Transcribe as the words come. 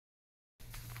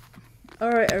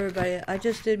Alright everybody, I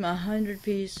just did my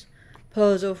 100-piece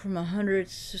puzzle from 100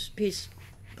 piece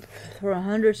for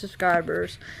 100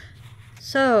 subscribers.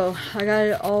 So, I got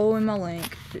it all in my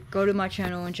link. Go to my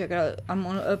channel and check it out. I'm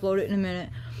gonna upload it in a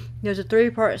minute. There's a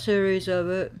 3-part series of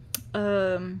it.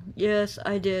 Yes,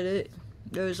 I did it.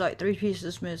 There's like 3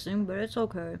 pieces missing, but it's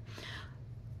okay.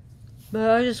 But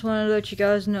I just want to let you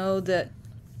guys know that,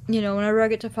 you know, whenever I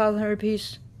get to 500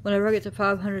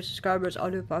 subscribers, I'll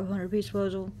do a 500-piece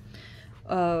puzzle.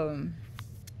 When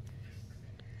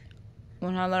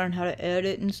I learn how to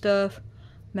edit and stuff,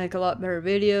 make a lot better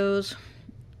videos.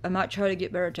 I might try to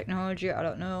get better technology. I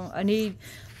don't know. I need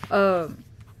y'all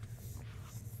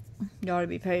to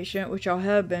be patient, which y'all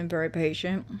have been very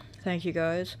patient. Thank you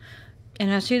guys.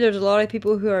 And I see there's a lot of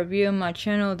people who are viewing my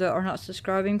channel that are not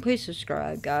subscribing. Please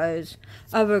subscribe, guys.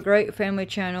 I have a great family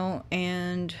channel,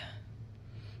 and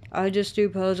I just do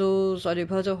puzzles. I do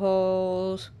puzzle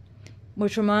hauls,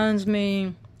 which reminds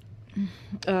me,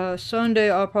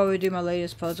 Sunday I'll probably do my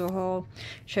latest puzzle haul.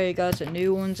 Show you guys the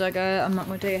new ones I got. I'm not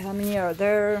going to tell you how many are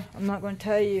there. I'm not going to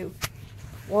tell you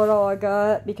what all I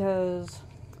got because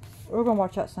we're going to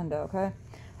watch that Sunday, okay?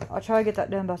 I'll try to get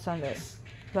that done by Sunday.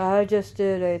 But I just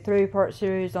did a 3-part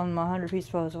series on my 100-piece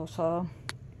puzzle, so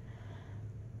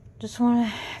just want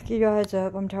to give you guys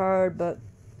up. I'm tired, but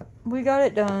we got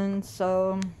it done,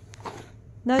 so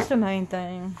that's the main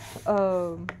thing.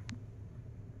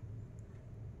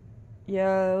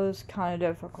 Yeah, it was kind of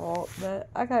difficult, but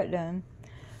I got it done.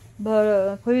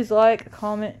 But please like,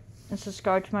 comment, and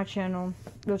subscribe to my channel.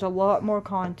 There's a lot more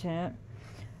content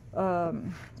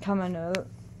coming up.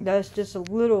 That's just a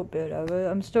little bit of it.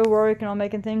 I'm still working on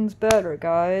making things better,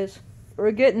 guys.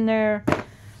 We're getting there.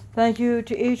 Thank you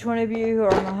to each one of you who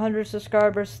are on 100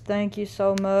 subscribers. Thank you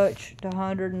so much to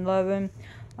 111.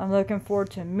 I'm looking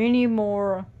forward to many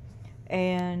more.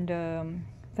 And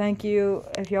thank you.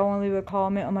 If y'all want to leave a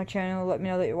comment on my channel, let me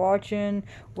know that you're watching.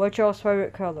 What's y'all's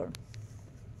favorite color?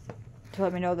 To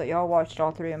let me know that y'all watched all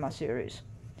 3 of my series.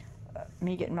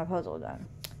 Me getting my puzzle done.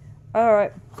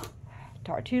 Alright.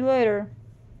 Talk to you later.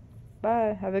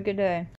 Bye. Have a good day.